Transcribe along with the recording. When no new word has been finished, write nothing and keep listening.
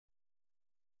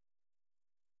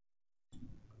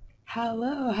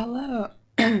Hello, hello.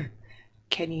 Can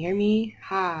you hear me?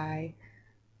 Hi,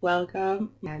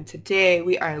 welcome. And today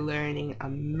we are learning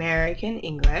American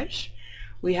English.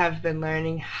 We have been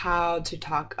learning how to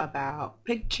talk about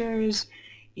pictures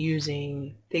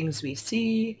using things we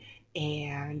see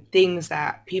and things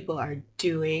that people are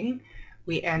doing.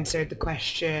 We answered the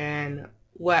question,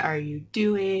 what are you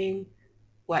doing?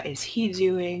 What is he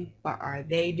doing? What are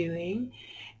they doing?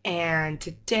 And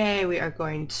today we are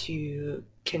going to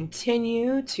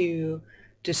continue to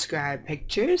describe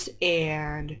pictures,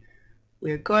 and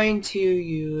we're going to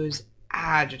use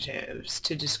adjectives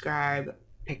to describe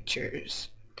pictures.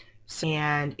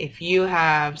 And if you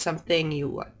have something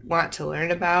you want to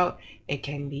learn about, it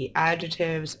can be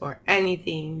adjectives or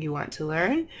anything you want to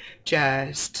learn,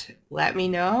 just let me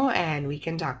know and we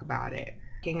can talk about it.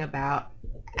 Talking about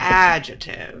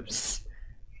adjectives.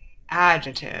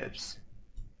 Adjectives.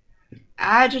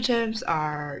 Adjectives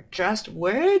are just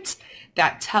words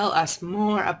that tell us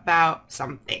more about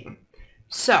something.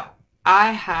 So,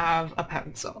 I have a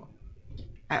pencil.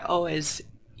 I always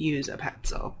use a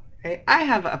pencil. Right? I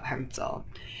have a pencil.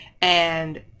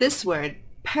 And this word,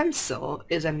 pencil,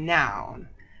 is a noun.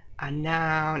 A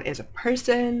noun is a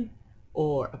person,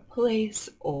 or a place,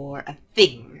 or a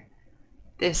thing.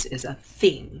 This is a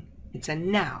thing. It's a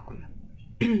noun.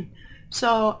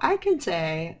 So, I can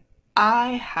say,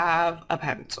 I have a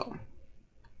pencil.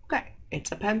 Okay, it's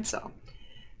a pencil.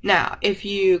 Now, if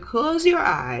you close your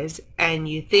eyes and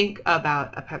you think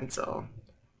about a pencil,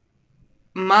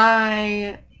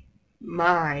 my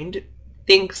mind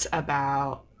thinks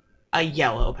about a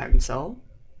yellow pencil.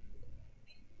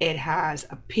 It has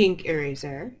a pink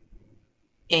eraser,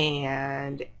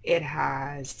 and it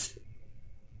has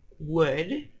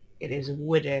wood. It is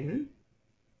wooden,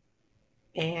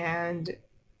 and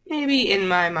maybe in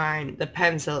my mind the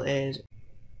pencil is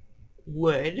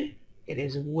wood, it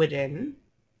is wooden,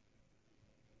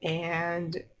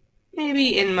 and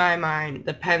maybe in my mind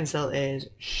the pencil is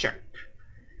sharp.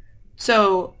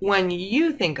 So when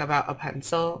you think about a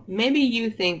pencil, maybe you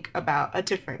think about a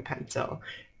different pencil.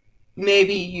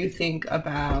 Maybe you think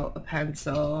about a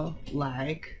pencil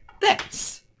like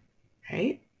this,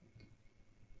 right?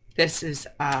 This is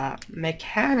a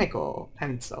mechanical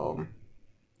pencil.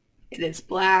 It is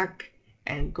black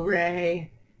and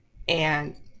gray,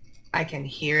 and I can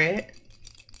hear it,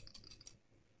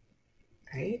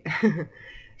 right?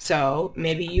 So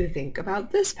maybe you think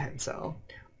about this pencil,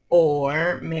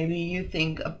 or maybe you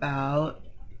think about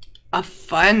a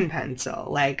fun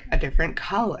pencil, like a different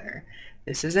color.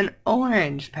 This is an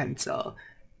orange pencil,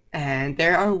 and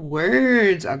there are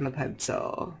words on the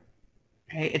pencil,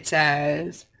 right? It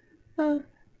says, oh,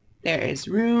 there is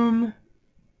room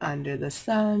under the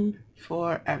sun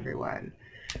for everyone.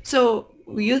 So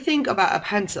you think about a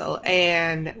pencil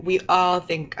and we all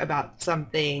think about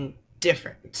something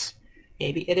different.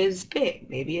 Maybe it is big,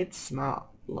 maybe it's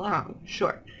small, long,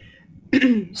 short.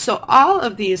 So all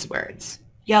of these words,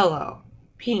 yellow,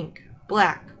 pink,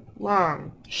 black,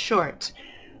 long, short,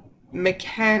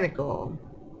 mechanical,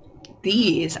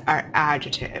 these are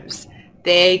adjectives.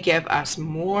 They give us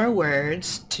more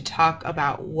words to talk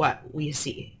about what we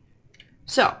see.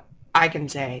 So, I can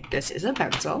say, this is a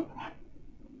pencil.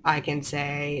 I can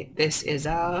say, this is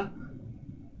a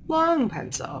long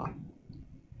pencil.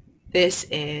 This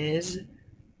is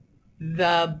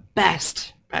the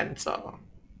best pencil.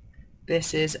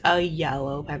 This is a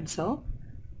yellow pencil.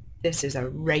 This is a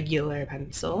regular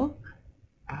pencil.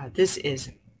 This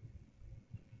is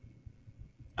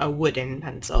a wooden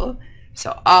pencil.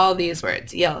 So all these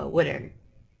words, yellow, wooden,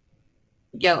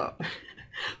 yellow,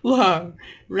 long,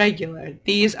 regular,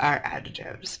 these are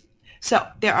adjectives. So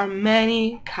there are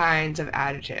many kinds of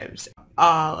adjectives,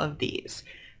 all of these.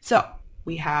 So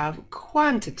we have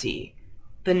quantity,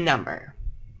 the number,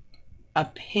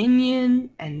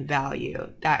 opinion and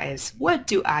value, that is, what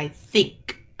do I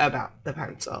think about the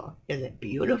pencil? Is it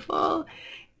beautiful?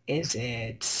 Is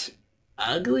it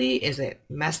ugly? Is it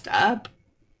messed up?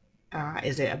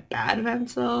 Is it a bad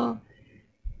pencil?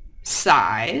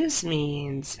 Size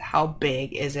means how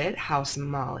big is it, how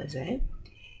small is it.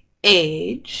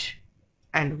 Age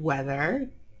and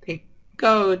weather, they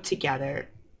go together.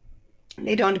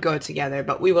 They don't go together,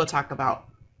 but we will talk about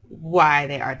why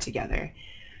they are together.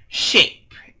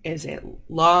 Shape, is it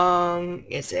long?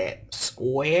 Is it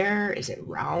square? Is it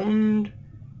round?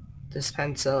 This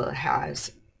pencil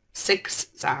has 6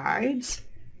 sides,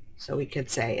 so we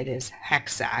could say it is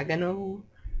hexagonal.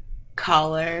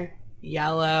 Color,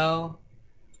 yellow.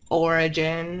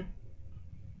 Origin,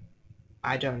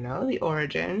 I don't know the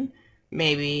origin.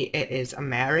 Maybe it is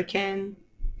American.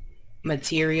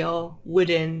 Material,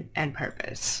 wooden, and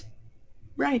purpose.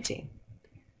 writing.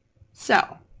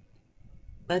 So,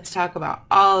 let's talk about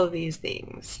all of these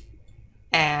things.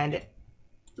 And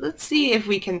let's see if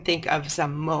we can think of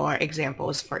some more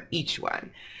examples for each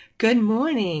one. Good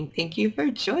morning. Thank you for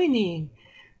joining.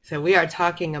 So we are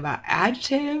talking about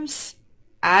adjectives.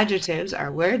 Adjectives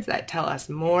are words that tell us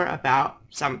more about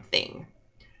something.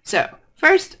 So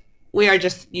first, we are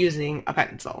just using a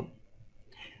pencil.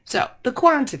 So the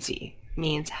quantity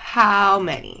means how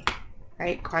many,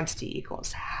 right? Quantity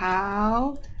equals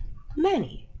how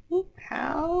many.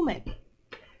 How many?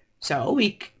 So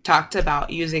we talked about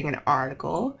using an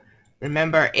article.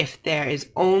 Remember, if there is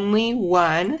only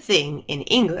one thing in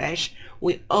English,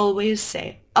 we always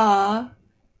say a,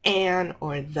 an,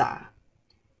 or the.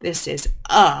 This is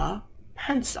a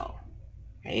pencil,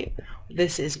 right?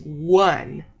 This is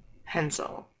one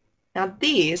pencil. Now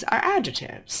these are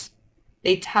adjectives.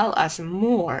 They tell us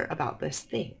more about this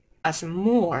thing.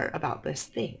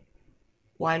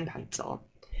 One pencil.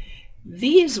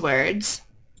 These words,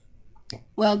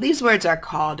 well, these words are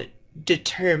called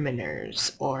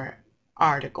determiners or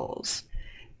articles.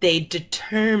 They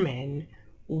determine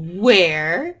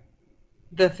where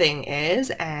the thing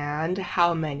is and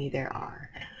how many there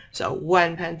are. So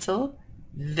one pencil,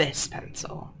 this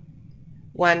pencil.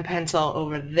 One pencil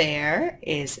over there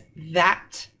is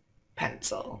that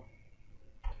pencil.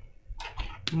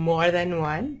 More than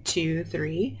one, 2,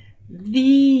 3,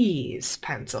 these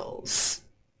pencils.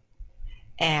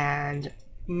 And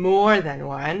more than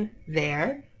one,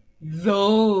 there,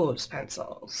 those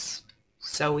pencils.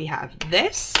 So we have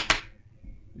this,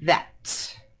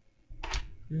 that,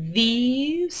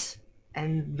 these,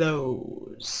 and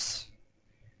those.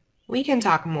 We can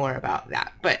talk more about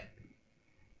that, but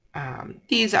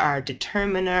these are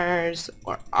determiners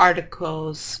or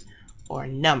articles or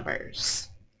numbers.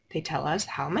 They tell us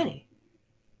how many.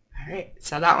 All right,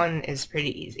 so that one is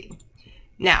pretty easy.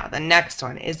 Now, the next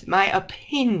one is my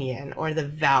opinion or the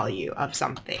value of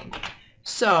something.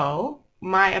 So,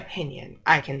 my opinion,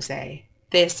 I can say,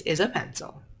 this is a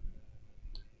pencil.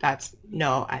 That's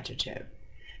no adjective.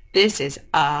 This is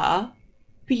a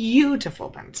beautiful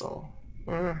pencil.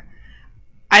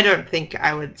 I don't think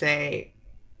I would say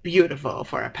beautiful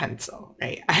for a pencil,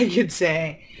 right? I could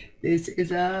say, this is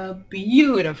a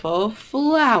beautiful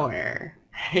flower,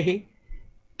 right?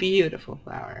 Beautiful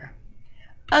flower.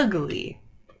 Ugly.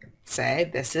 Say,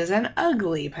 this is an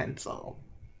ugly pencil.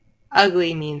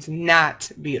 Ugly means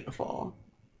not beautiful.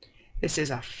 This is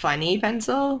a funny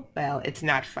pencil. Well, it's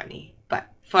not funny, but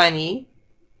funny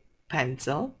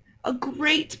pencil. A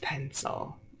great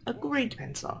pencil. A great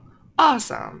pencil.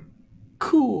 Awesome.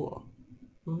 Cool.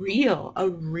 Real. A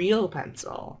real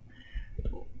pencil.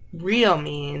 Real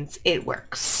means it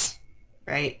works,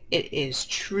 right? It is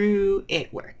true.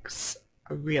 It works.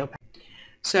 A real pencil.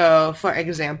 So, for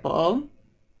example,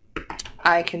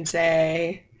 I can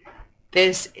say,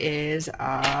 this is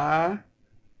a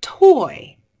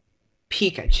toy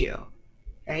Pikachu,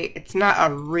 right? It's not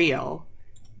a real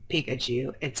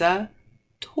Pikachu. It's a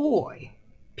toy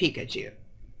Pikachu.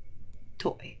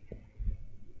 Toy.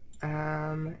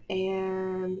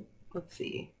 And let's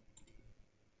see.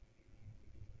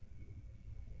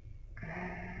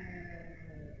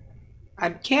 I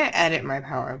can't edit my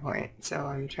PowerPoint, so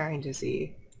I'm trying to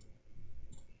see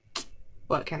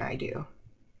what can I do.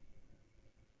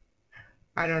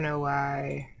 I don't know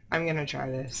why. I'm gonna try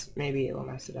this. Maybe it will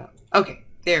mess it up. Okay,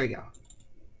 there we go.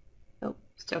 Nope,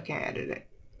 still can't edit it.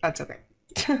 That's okay.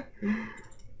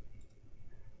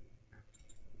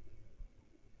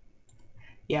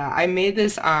 Yeah, I made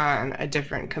this on a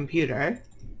different computer.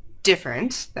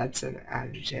 Different, that's an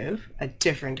adjective. A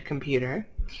different computer.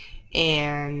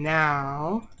 And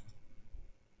now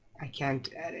I can't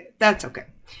edit. That's okay.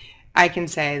 I can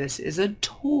say this is a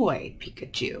toy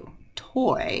Pikachu.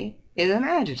 Toy is an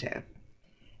adjective.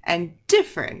 And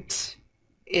different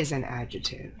is an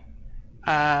adjective.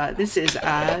 This is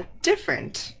a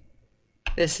different.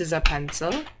 This is a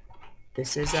pencil.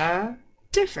 This is a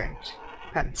different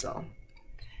pencil.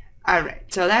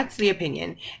 Alright, so that's the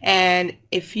opinion. And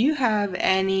if you have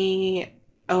any...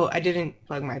 Oh, I didn't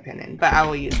plug my pen in, but I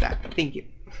will use that. Thank you.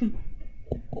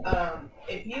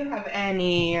 If you have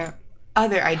any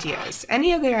other ideas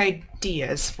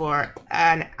for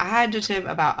an adjective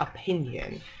about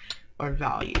opinion or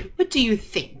value, what do you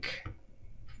think?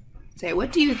 Say,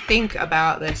 what do you think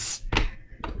about this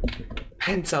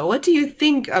pencil? What do you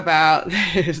think about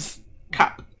this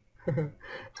cup?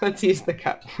 Let's use the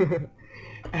cup.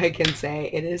 I can say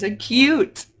it is a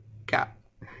cute cup.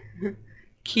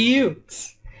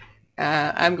 Cute.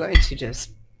 I'm going to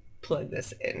just plug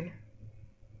this in.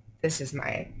 This is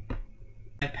my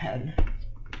pen,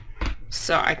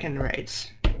 so I can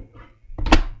write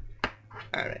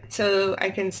Alright, so I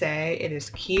can say it is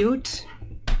cute,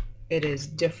 it is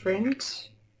different.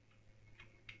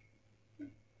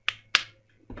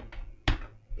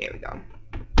 There we go.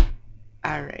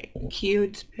 Alright,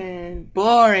 cute pen,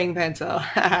 boring pencil.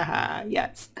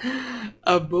 Yes,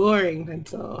 a boring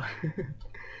pencil.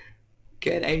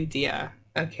 Good idea.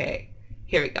 Okay,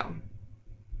 here we go.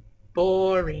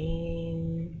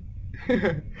 Boring.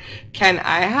 Can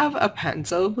I have a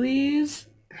pencil, please?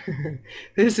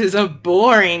 This is a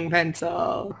boring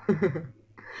pencil.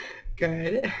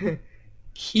 Good.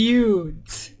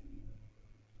 Cute.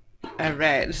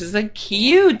 Alright, this is a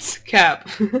cute cup.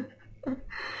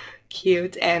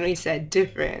 Cute, and we said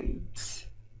different.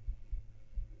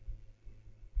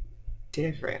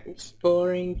 Different.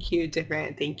 Boring, cute,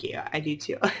 different. Thank you. I do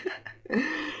too.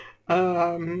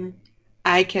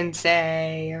 I can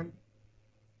say,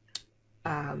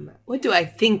 what do I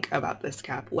think about this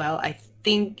cup? Well, I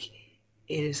think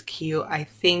it is cute. I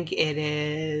think it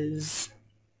is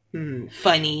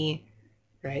funny,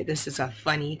 right? This is a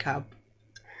funny cup.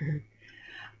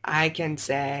 I can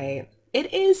say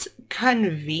it is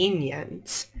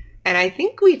convenient. And I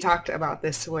think we talked about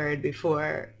this word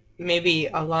before, maybe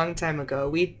a long time ago.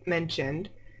 We mentioned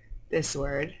this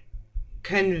word,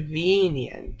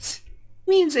 convenient.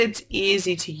 Means it's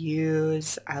easy to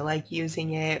use. I like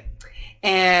using it.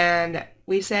 And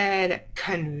we said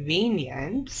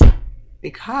convenient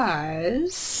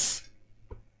because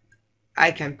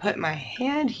I can put my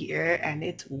hand here and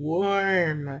it's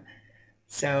warm.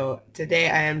 So today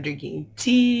I am drinking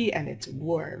tea and it's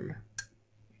warm.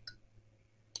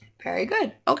 Very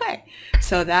good. Okay,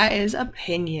 so that is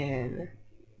opinion.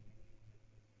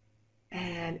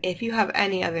 And if you have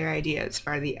any other ideas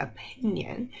for the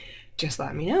opinion, just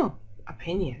let me know.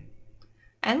 Opinion.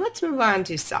 And let's move on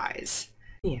to size.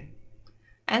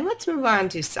 And let's move on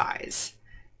to size.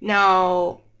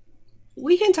 Now,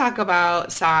 we can talk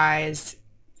about size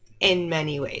in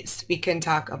many ways. We can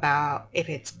talk about if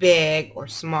it's big or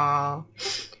small.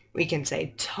 We can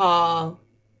say tall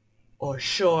or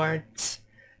short.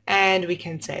 And we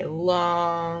can say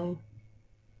long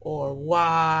or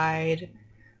wide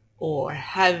or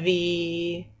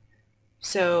heavy.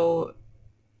 So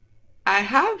I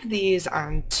have these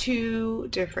on 2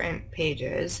 different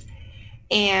pages,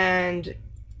 and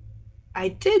I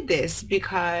did this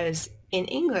because in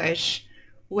English,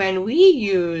 when we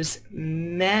use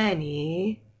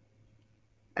many,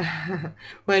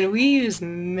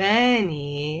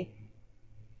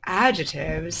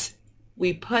 adjectives,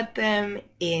 we put them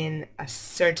in a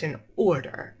certain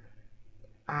order.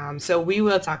 So we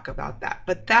will talk about that.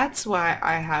 But that's why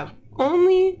I have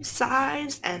only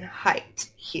size and height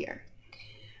here.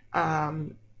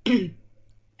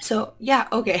 So yeah,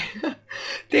 okay.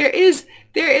 There is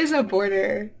a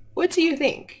border. What do you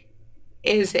think?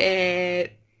 Is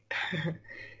it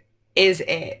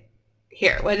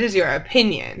here? What is your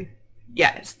opinion?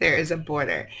 Yes, there is a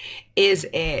border. Is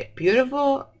it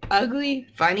beautiful, ugly,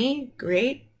 funny,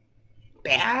 great,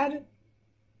 bad?